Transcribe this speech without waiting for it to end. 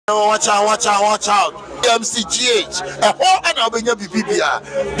Watch out. BMCGH. A whole and I'll be your BBBR.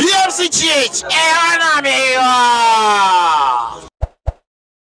 BMCGH.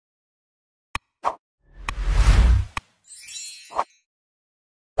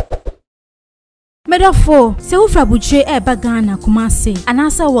 Medafo, se ufra buche Ghana kumase,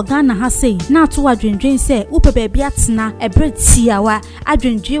 anasa wa Ghana hase, na to adwendwen se upe baabi atena ebre tiawa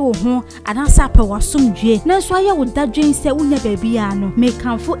adwendwe wo ho anasa pe wasomdwe na so aye wo dadwen se unya baabi ya no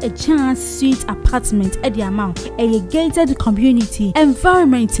mekanfo a chance suite apartment e di amount a gated community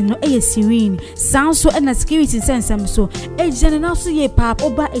environment no e serene sound so and security sense so e general so ye pap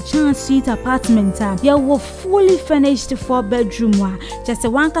oba a chance suite apartment ya wo fully furnished 4-bedroom wa just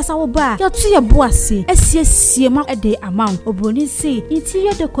one kasa wo ba ya to ye boa Esie ma ede amount obroni say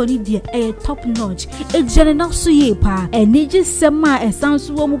interior decor dia e top notch e general so ye pa eniji sema e sound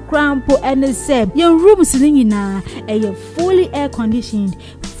so wo crampo ene se your rooms ni nyina e fully air conditioned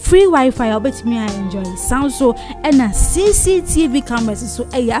free Wi-Fi obet me I enjoy sound so and a CCTV cameras so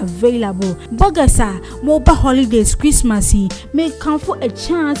available Bogasa mobile holidays Christmas may come for a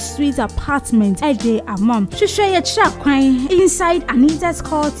chance suite apartment a day a month to share your trap crying inside Anita's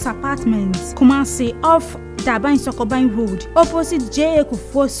Courts apartments Kumasi off Daban Sokoban Road opposite J.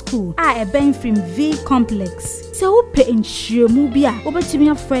 Kofi School a Benfrim V Complex. So pay in Shirmubia over to me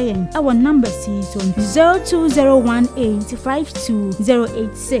a friend. Our number season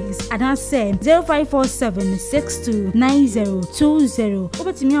 02018520086 and I say 0547629020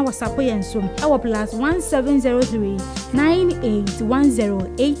 over to me our WhatsApp so our plus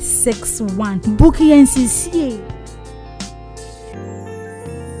 170398108661 Bookie NCCA.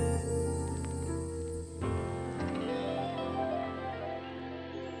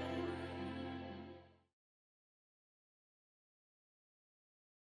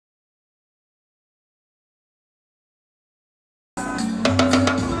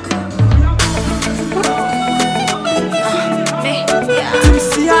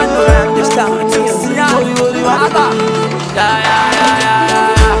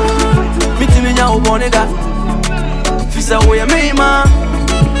 Fisa we me ma,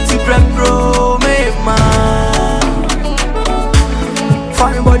 ti bro me ma.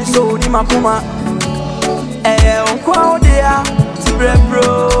 Fine body so di makuma. On kwa odea, ti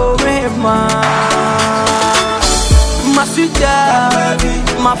bro me ma. Ma sweet girl,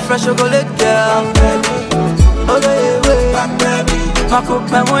 my fresh chocolate girl. Oh baby, ma cook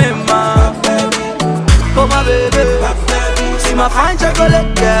me ma. Oh my baby, see my fine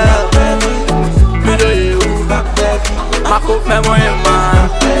chocolate girl. Me do you, my cook me ma.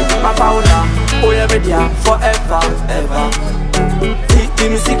 My powder, oh yeah, me dia forever, ever. Titi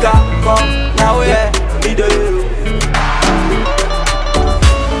musica, come now yeah, me do you.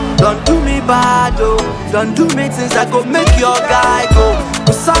 Don't do me bad, oh. Don't do me things that go make your guy go.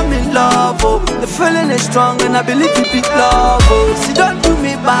 Cause I'm in love, oh. The feeling is strong and I believe you be love, oh. See, don't do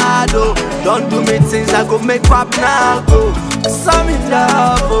me bad, oh. Don't do me things that go make rap now go. Cause I'm in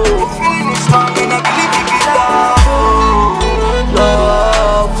love, oh. The feeling is strong and I believe you be love, oh.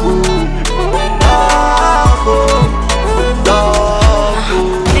 Love, oh. Love, oh. Love,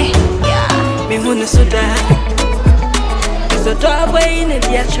 oh. Me wanna so that. So doorway in the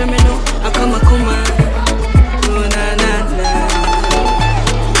terminal, I come a kuma. Oh na na na.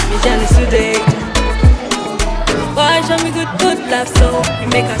 Me Johnny today. Boy, show me good love, so you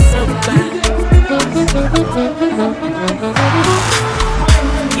make us so bad.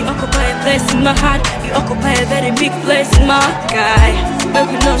 You occupy a place in my heart. You occupy a very big place in my guy.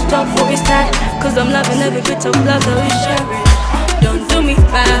 Baby, no stop for we start. Cause I'm loving every bit of love that we share. Don't do me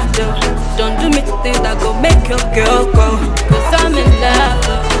bad, though. Don't do me things that go make your girl go. Cause I'm in love,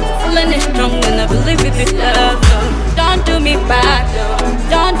 feeling it strong and I believe it be love. Don't do me bad, though.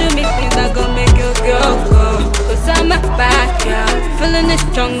 Don't do me things that go make your girl go. Cause I'm a bad girl, feeling it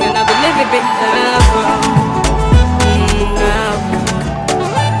strong and I believe it be love.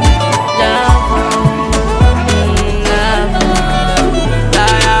 Love, love,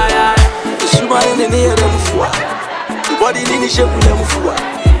 love. It's mine in the air, body in the shape of them for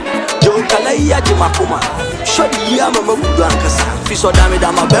Joe Kalaya Jimakuma. Show the Yama Mugankasa. Fish or damage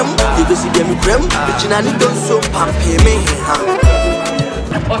on my bem. You can see them prem. The Chinani don't so pay me.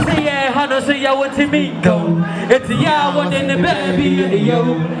 Oh, say, yeah, how to say, I want to meet go. It's a ya one in the baby,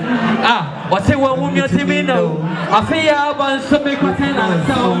 yo. Ah, what say, what woman to me no? I say, I want to make what I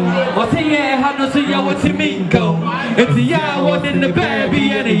saw. What say, yeah, how to say, I want to meet go. It's a ya one in the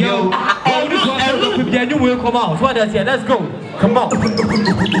baby, and yo. Oh, this one, look, if you will come out. What does it? Let's go. Come on.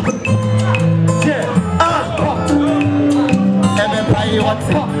 Yeah. Everybody, what's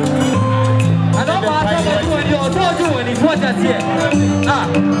up? I don't know what I told you when it's what that's here. Ah,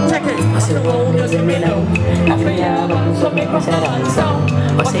 check it. cross it on so.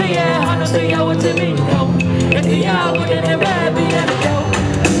 I say yeah, I don't say yeah, what to me no. It's the yeah, what in the baby and the go.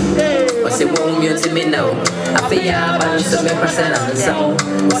 I say won't you to me no. I feel yeah, but so me cross it on so.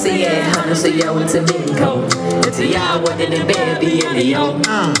 I say yeah, I don't say yeah, what to me no. It's the yeah, what in the baby and the yo.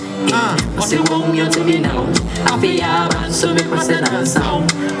 I say won't you to me no. I feel yeah, but so me cross it on so.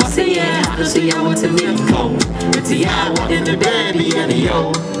 I say yeah, I don't say yeah, what to me no. It's the yeah, what in the baby and the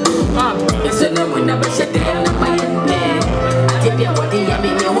yo. It's a no one never shut down on my head. I keep your body, I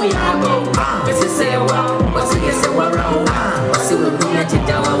mean, you will have. It's a say, wow, what's it, say, wow, what's it, we'll let you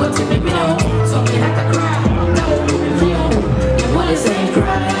down, I want to be know. So me like a cry, you want to say,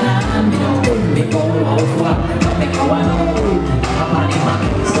 cry, you know, me go off, make a one, I'm on the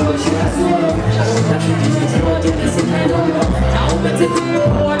so she has to know. That's what you listen, I know. Now, let's do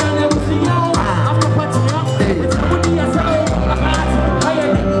more than everything else. After punching up, it's what you say.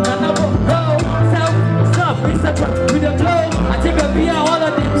 With the blow, I take a beer, all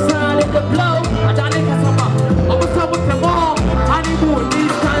of them sound in the blow. I don't think I'm almost up with them all. Honeymoon,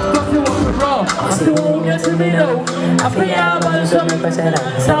 these times cause it was raw. I still won't get to me though. I feel yeah, but something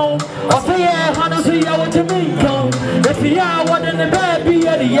so. I say yeah, I don't see what you mean, come. If you are one in the baby,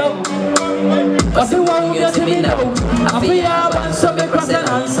 and the yo. I still won't get to me though. I feel yeah, but something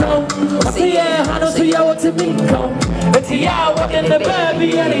crossing so. I say yeah, I don't see what you mean, come. If you are one in the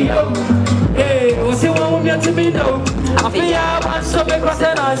baby, and the yo. Hey, what's it won't get to me though? I feel yeah, but something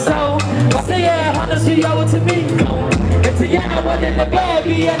crossing on so. I say yeah, I don't see what to me. It's a yeah, what in the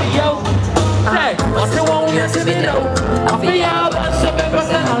baby and the yo. Hey, what's it won't get to me though? I feel yeah, but something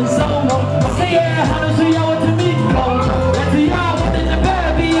crossing on so. I say yeah, I don't see what to me. It's a yeah, what in the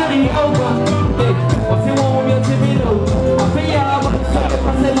baby and the yo. Hey, what's it won't get to me though? I feel yeah, but something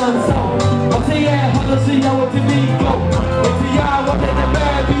crossing on so. I say yeah, I don't see what to me. It's a yeah, what in the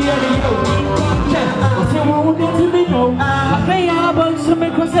baby and the yo. I feel yeah, but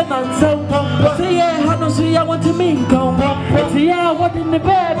something crossing on so. I say yeah, I don't see what to me go. It's yeah, what in the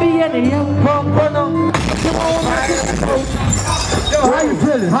baby and the young how you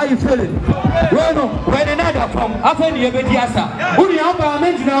feeling? How you feeling? Well, where the nigga from? I find you a bit yassa. Who the Alba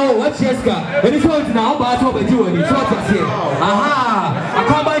meant now? What's Yeska? And it's all now, but I told you and it's what I say. Aha!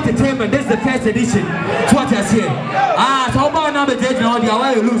 Akwaaba Entertainment, this is the first edition. It's what I say. So about number judge now, the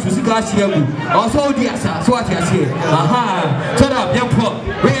away you lose to class here. Also, the yassa, so what I say. Aha! Shut up, young pop.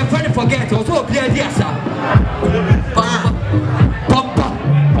 We are trying to forget, also play the yassa.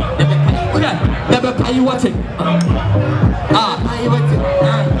 Never pay you watching. Pay you watching.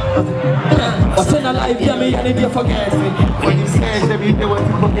 What's in a life, yeah, me, and if you forget it. When you say them, you know what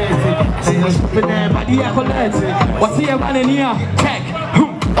to forget it. Say you're shipping there, but you collect it. What's here running here? Check.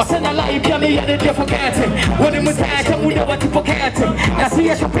 What's in a life, yeah, me, and if you forget it. When you say them, we know what to forget it. I see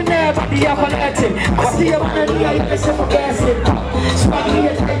you shopping there, but you collect it. What's here running here, you should forget it. Swag me, I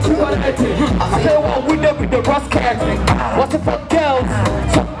to collect it. I say, what we do with the Ross cat. What's it for girls?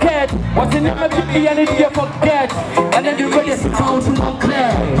 So cat. What's in the baby, and if you forget. And then you ready to count to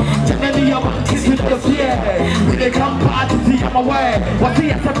Montclair. Generally, your monkeys with the fear. When they come party, see I'm aware. What's the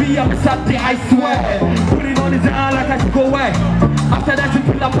SB, I'm a Saturday, I swear. Put it on his arm like I should go away. After that, you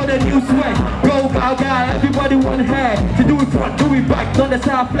pull up on the new sweat. Go, guy, everybody want hair. To do it front, do it back, on the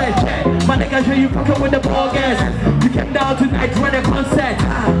side flesh. My nigga, show you fucking with the ball gas. You came down tonight, run a concert.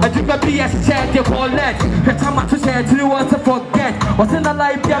 I drink a BS, check your call let. The time I to share, you want to forget. What's in the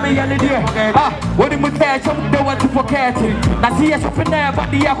life, yeah, me, and the dear. What did we catch? Some don't want to forget it. Now see us up in there, but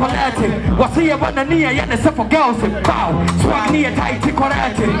the apple. What's here about the knee, and the for girls? Bow, swag near tight to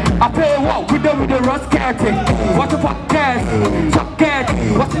correct it. I pay what with the Ross cat. What the fuck cares? Fuck cat.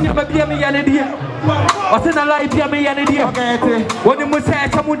 What's in your baby, me, and the dear? What's in the life, yeah, me, and the dear? What did we say?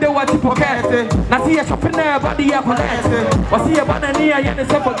 Some don't want to forget it. Now see us up in there, but the apple. What's here about the knee, and the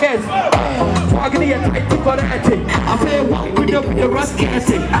for girls? Swag near tight to correct it. I pay what with the Ross cat.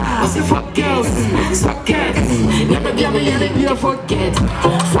 What's the fuck girls? Forget, never give me anything. Forget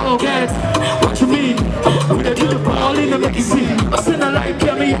what you mean. We don't do the ball in the make it see. I send a life,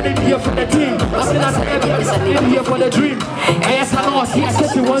 give me anything for the team. I send us every here for the dream. Yes, I know I see I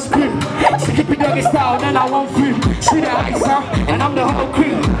set you one scream. She keep it doggy style, then I won't free. She the ice out, and I'm the whole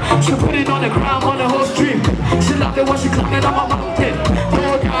cream. She put it on the ground on the whole stream. She love it when she climbing on my mountain.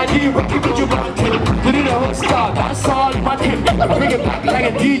 No daddy, rocky with you mountain. You need a whole star, that's all in my team. I bring it back like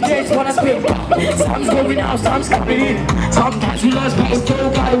a DJ's wanna spin. Time's going out, time's coming in. Sometimes we lost, but we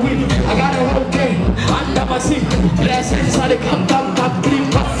still gotta win. I got a whole game under my seat. Blessings how they come, clean.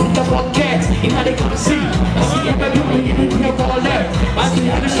 What's in the pockets? In how they come see. I see everybody in your ball left. I see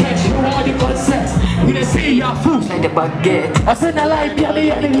how the stretch, you all the concepts. We didn't see your fools like the baguette. I said I like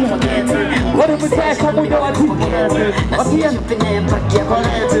Billy and you forget it. What am me say come with what you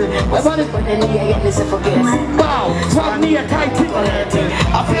wow, swag me a tight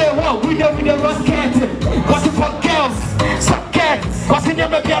I feel what we do with the rust cat. What's it for girls? Suck cat. What's in your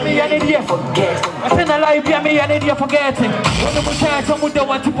baby and idiot forget? What's in a life and idiot forgetting? When the muchacha some would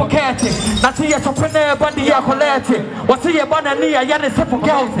want to forget it. Not see a entrepreneur but the collecting. What's in your banana and it's for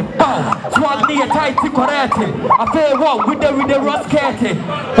girls? Bow, swag me a tight to correct it. I feel what we do with the rust cat.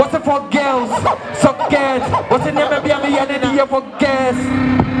 What's it for girls? Suck cat. What's in your baby and idiot forget?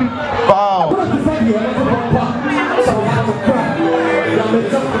 Wow.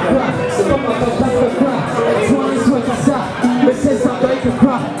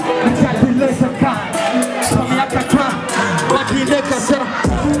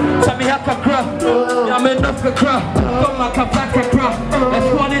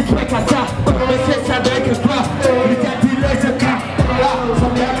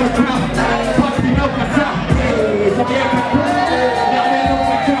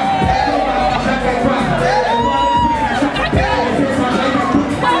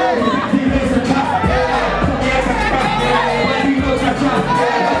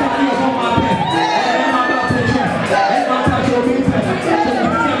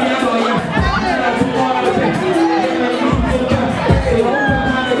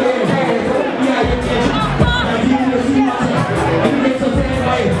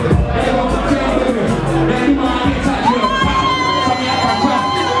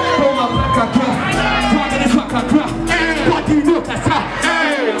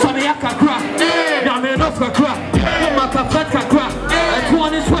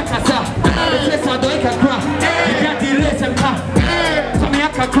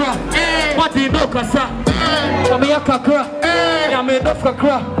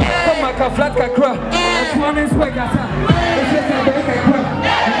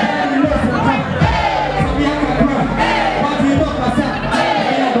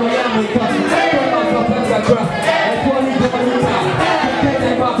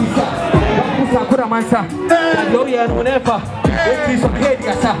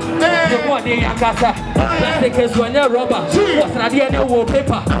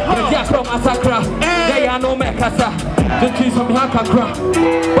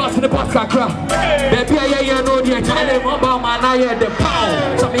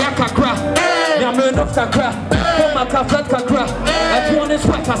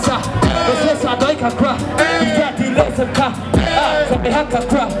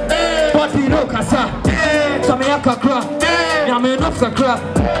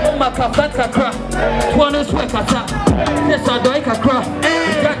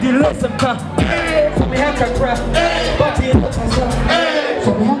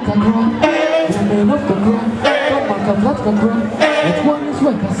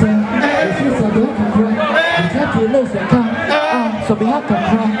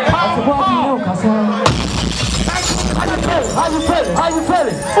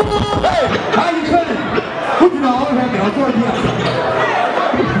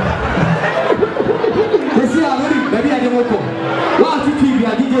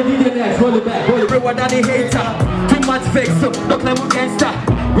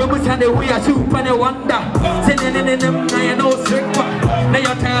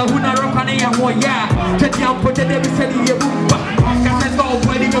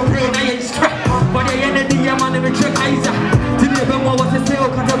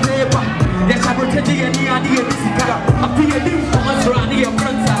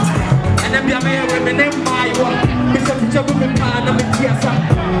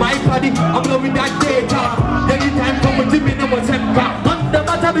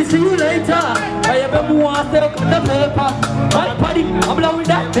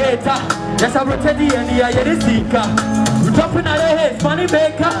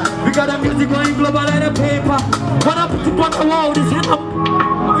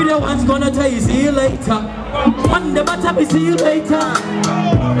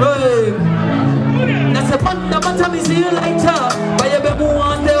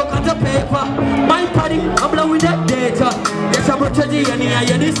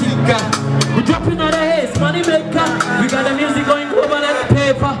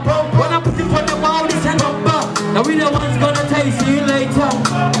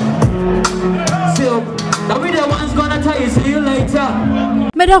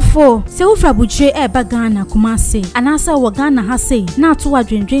 Medafo se ufra buche eba Ghana kumase anasa wo Ghana ha sei na to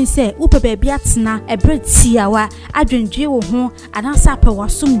adwendwen se upe baabi atena ebre tiawa adwendwe wo ho anasa pe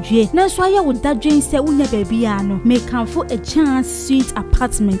wasomdwe na so aye wo dadwen se unya baabi ya no make for a chance suite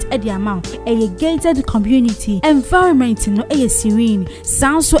apartment at the amount a gated community environment no a serene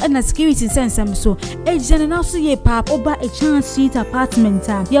sound so and security sense so a general so ye pap over a chance suite apartment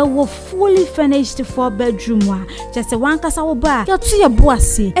ya wo fully furnished 4-bedroom wa just a one kasa wo ba ya to ye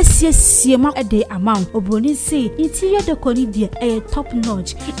boase esiesie ma at the amount obroni say interior decor dia a top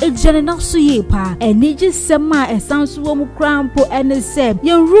notch a general so ye pa and just sema a sound so wo crampo and say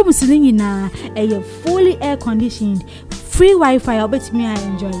your rooms ni na a fully air conditioned free Wi-Fi obet me I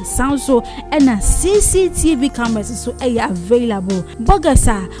enjoy sound so and a CCTV cameras so available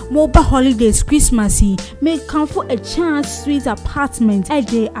Bogasa mobile holidays Christmas may come for a chance suite apartment at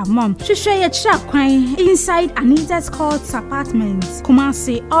the amount to share your track inside Anita's Courts apartments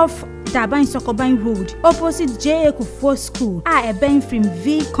Kumasi off Daban Sokoban Road opposite J. Kofi School a Benfrim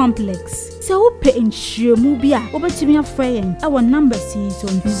V Complex. So we pay in Shirmubia over to me a friend. Our number is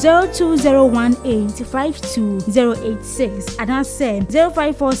on 02018528086 and I say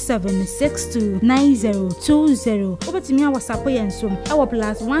 0547629020. Over to me our support and so our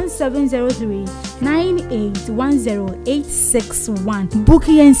plus 170398108661.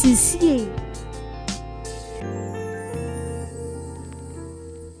 Bookie NCCA.